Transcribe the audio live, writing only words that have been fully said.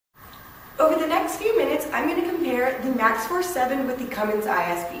Over the next few minutes, I'm going to compare the MaxxForce 7 with the Cummins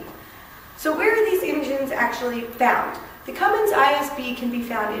ISB. So where are these engines actually found? The Cummins ISB can be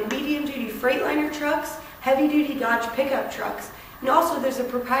found in medium-duty Freightliner trucks, heavy-duty Dodge pickup trucks, and also there's a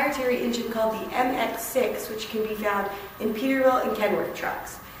proprietary engine called the MaxxForce, which can be found in Peterbilt and Kenworth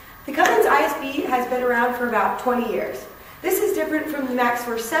trucks. The Cummins ISB has been around for about 20 years. This is different from the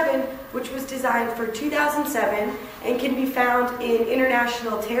MaxxForce 7, which was designed for 2007 and can be found in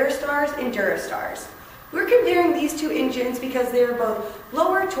international TerraStars and Durastars. We're comparing these two engines because they are both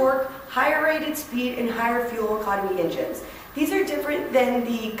lower torque, higher rated speed, and higher fuel economy engines. These are different than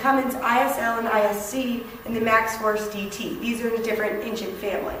the Cummins ISL and ISC and the MaxxForce DT. These are in a different engine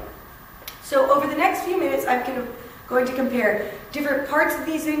family. So over the next few minutes, I'm going to compare different parts of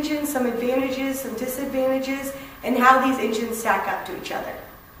these engines, some advantages, some disadvantages, and how these engines stack up to each other.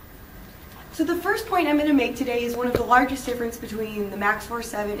 So the first point I'm going to make today is one of the largest differences between the MaxxForce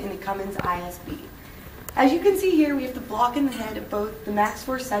 7 and the Cummins ISB. As you can see here, we have the block in the head of both the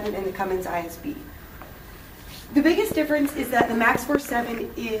MaxxForce 7 and the Cummins ISB. The biggest difference is that the MaxxForce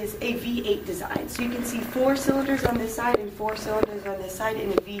 7 is a V8 design. So you can see 4 cylinders on this side and 4 cylinders on this side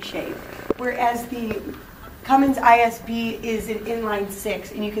in a V shape. Whereas the Cummins ISB is an inline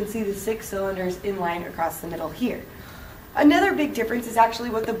 6, and you can see the 6 cylinders inline across the middle here. Another big difference is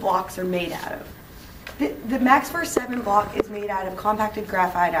actually what the blocks are made out of. The MaxxForce 7 block is made out of compacted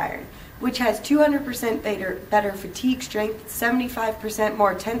graphite iron, which has 200% better fatigue strength, 75%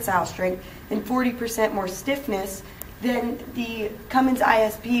 more tensile strength, and 40% more stiffness than the Cummins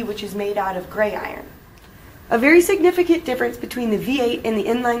ISB, which is made out of gray iron. A very significant difference between the V8 and the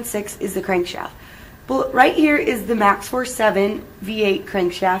inline 6 is the crankshaft. Right here is the MaxxForce 7 V8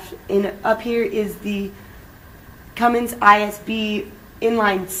 crankshaft, and up here is the Cummins ISB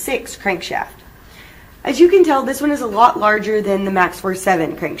inline 6 crankshaft. As you can tell, this one is a lot larger than the MaxxForce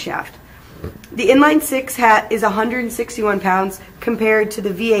 7 crankshaft. The inline 6 is 161 pounds compared to the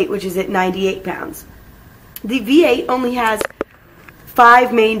V8, which is at 98 pounds. The V8 only has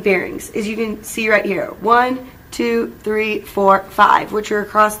 5 main bearings, as you can see right here. 1, 2, 3, 4, 5, which are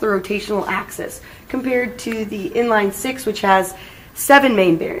across the rotational axis, compared to the inline 6, which has 7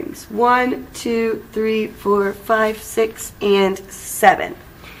 main bearings. 1, 2, 3, 4, 5, 6, and 7.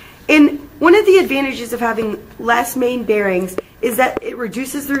 And one of the advantages of having less main bearings is that it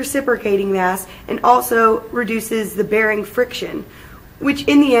reduces the reciprocating mass and also reduces the bearing friction, which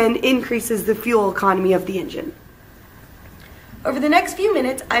in the end increases the fuel economy of the engine. Over the next few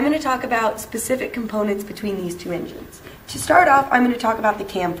minutes, I'm going to talk about specific components between these two engines. To start off, I'm going to talk about the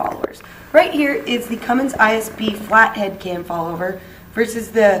cam followers. Right here is the Cummins ISB flathead cam follower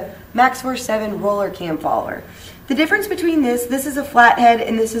versus the MaxxForce 7 roller cam follower. The difference between this is a flathead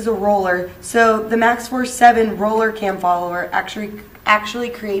and this is a roller, so the MaxxForce 7 roller cam follower actually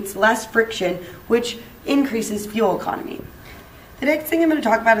creates less friction, which increases fuel economy. The next thing I'm going to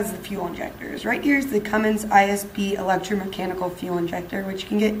talk about is the fuel injectors. Right here is the Cummins ISB electromechanical fuel injector, which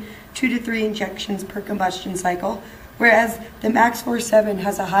can get 2 to 3 injections per combustion cycle, whereas the MaxxForce 7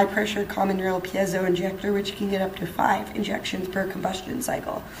 has a high-pressure common rail piezo injector, which can get up to 5 injections per combustion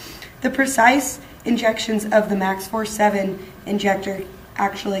cycle. The precise injections of the MaxxForce 7 injector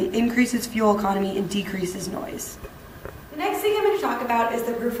actually increases fuel economy and decreases noise. The next thing I'm going to talk about is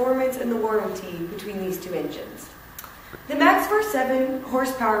the performance and the warranty between these two engines. The MaxxForce 7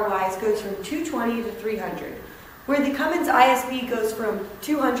 horsepower-wise goes from 220 to 300, where the Cummins ISB goes from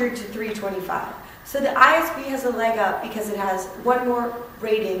 200 to 325. So the ISB has a leg up because it has one more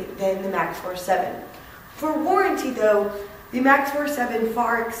rating than the MaxxForce 7. For warranty though, the MaxxForce 7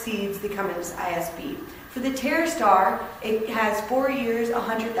 far exceeds the Cummins ISB. For the TerraStar, it has 4 years,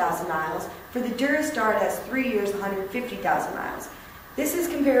 100,000 miles. For the Durastar, it has 3 years, 150,000 miles. This is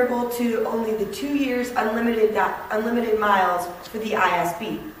comparable to only the 2 years unlimited miles for the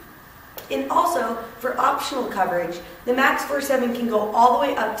ISB. And also, for optional coverage, the MaxxForce 7 can go all the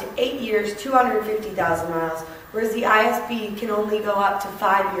way up to 8 years, 250,000 miles, whereas the ISB can only go up to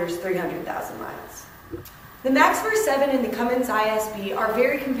 5 years, 300,000 miles. The MaxxForce 7 and the Cummins ISB are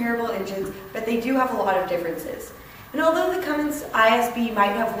very comparable engines, but they do have a lot of differences. And although the Cummins ISB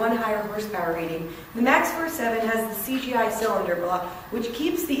might have one higher horsepower rating, the MaxxForce 7 has the CGI cylinder block, which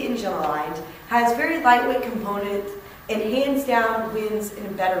keeps the engine aligned, has very lightweight components, and hands down wins in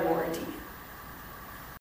a better warranty.